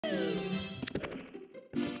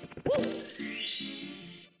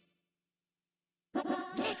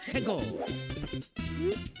Let's go.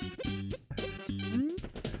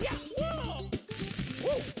 Yeah. Whoa.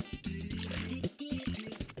 Woo.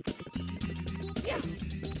 Yeah.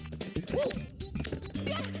 Woo.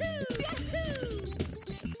 Yahoo! Yahoo!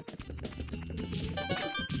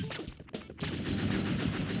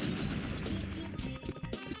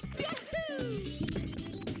 Yahoo!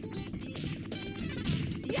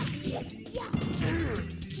 Yeah. Yeah.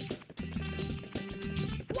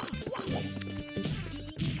 Wah, wah.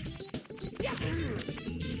 Yeah.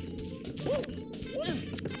 Woo. Woo.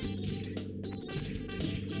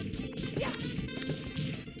 Yeah.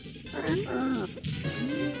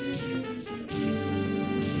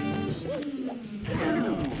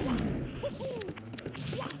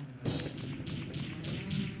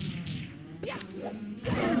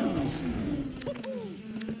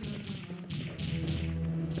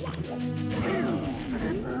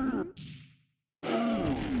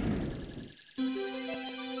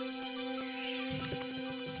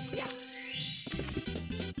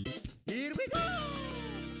 Here we go!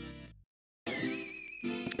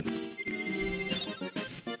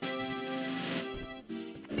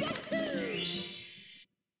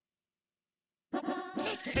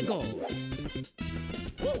 Let's go!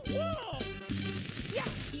 Woo, woo. Yeah!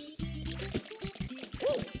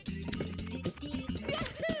 Woo.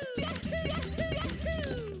 Yahoo! Yahoo! Yahoo!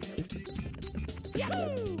 Yahoo!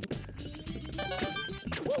 Yahoo!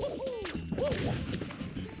 Woo, woo, woo.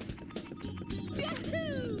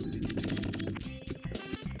 Yahoo!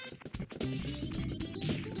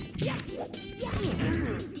 Yeah! Yeah!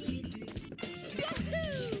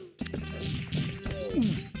 Yahoo!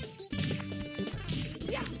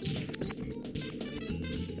 Yeah!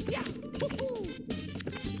 Yeah! Woo-hoo!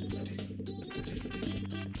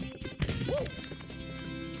 Woo!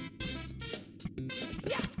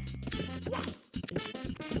 Yeah! Wah!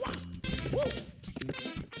 Wah! Woo!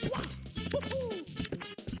 Wah! Woo-hoo!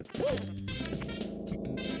 Woo!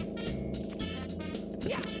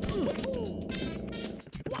 Yeah! Woo-hoo!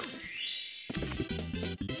 Wah!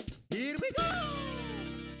 Here we go!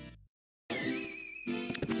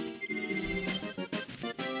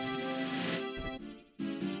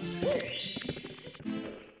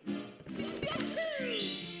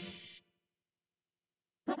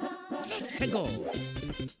 Let's go!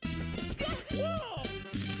 Whoa.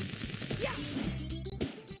 Yeah!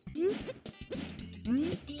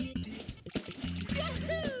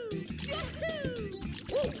 Yahoo! Yahoo!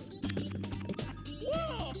 Woo.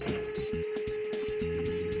 Whoa!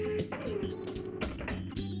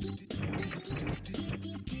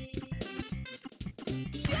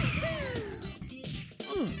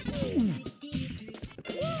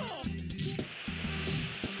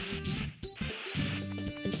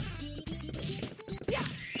 Yeah!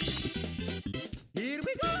 Here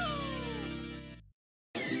we go!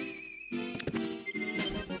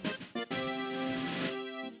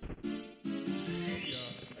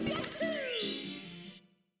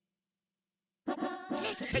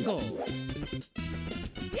 Let's go!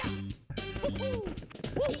 Yeah! Woo-hoo!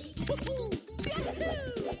 Woo! Woo-hoo! Yahoo!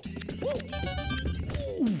 Woo!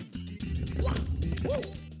 Wah! Woo!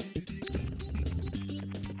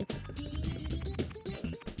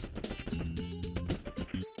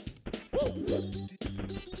 Woo!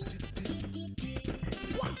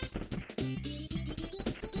 Wah!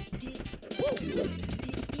 Woo!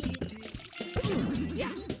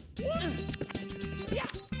 Yeah! Woo!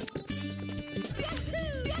 Yeah! Yahoo!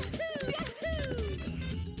 Yahoo! Yahoo!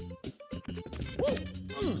 Woo!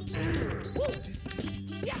 Woo!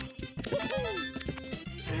 Yeah! Woo-hoo!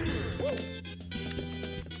 Woo!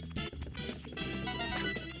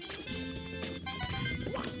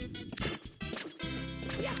 Wah!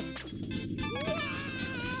 Yeah!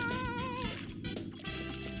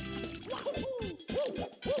 Wahoo! Woo!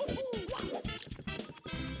 Woo-hoo! Wah!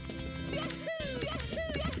 Yahoo! Yahoo!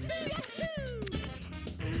 Yahoo! Yahoo!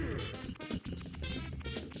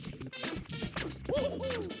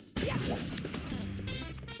 Woo-hoo! Yeah!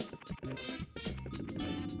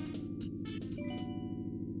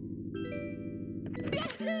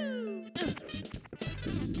 Yahoo!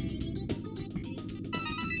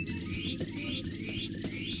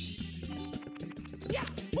 Yeah!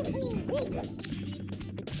 Woo-hoo! Woo!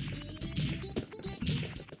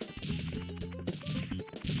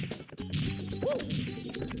 Woo!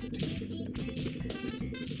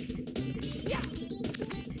 Yeah!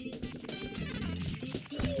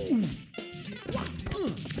 Wah!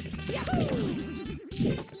 Yahoo!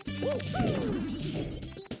 Woo-hoo!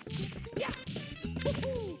 Yeah!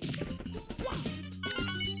 Woo-hoo! Wah!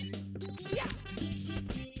 Yeah!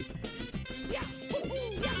 Yeah! Woo-hoo!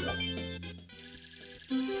 Yeah!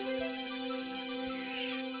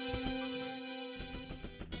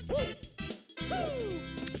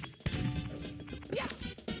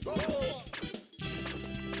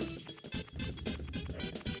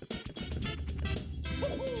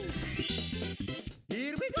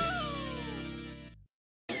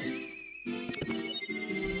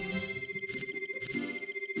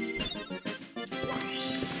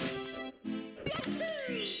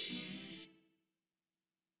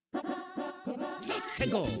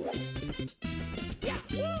 Let's go. Yeah.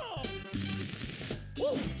 Whoa.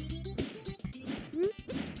 Woo.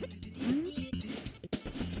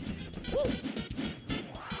 Woo.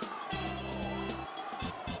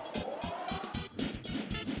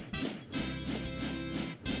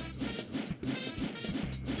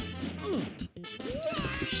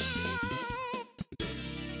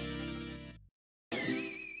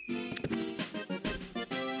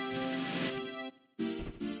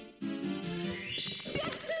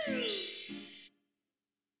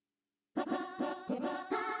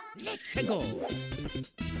 Let's go.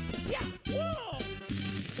 Yeah. Whoa.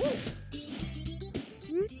 Woo.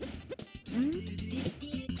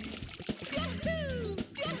 Yahoo!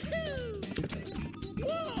 Yahoo!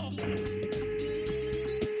 Whoa.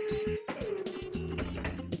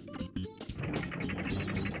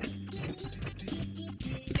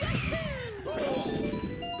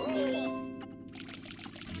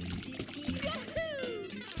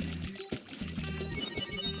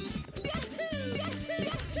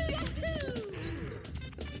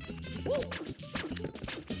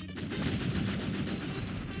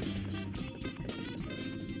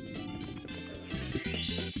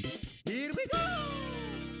 Here we go!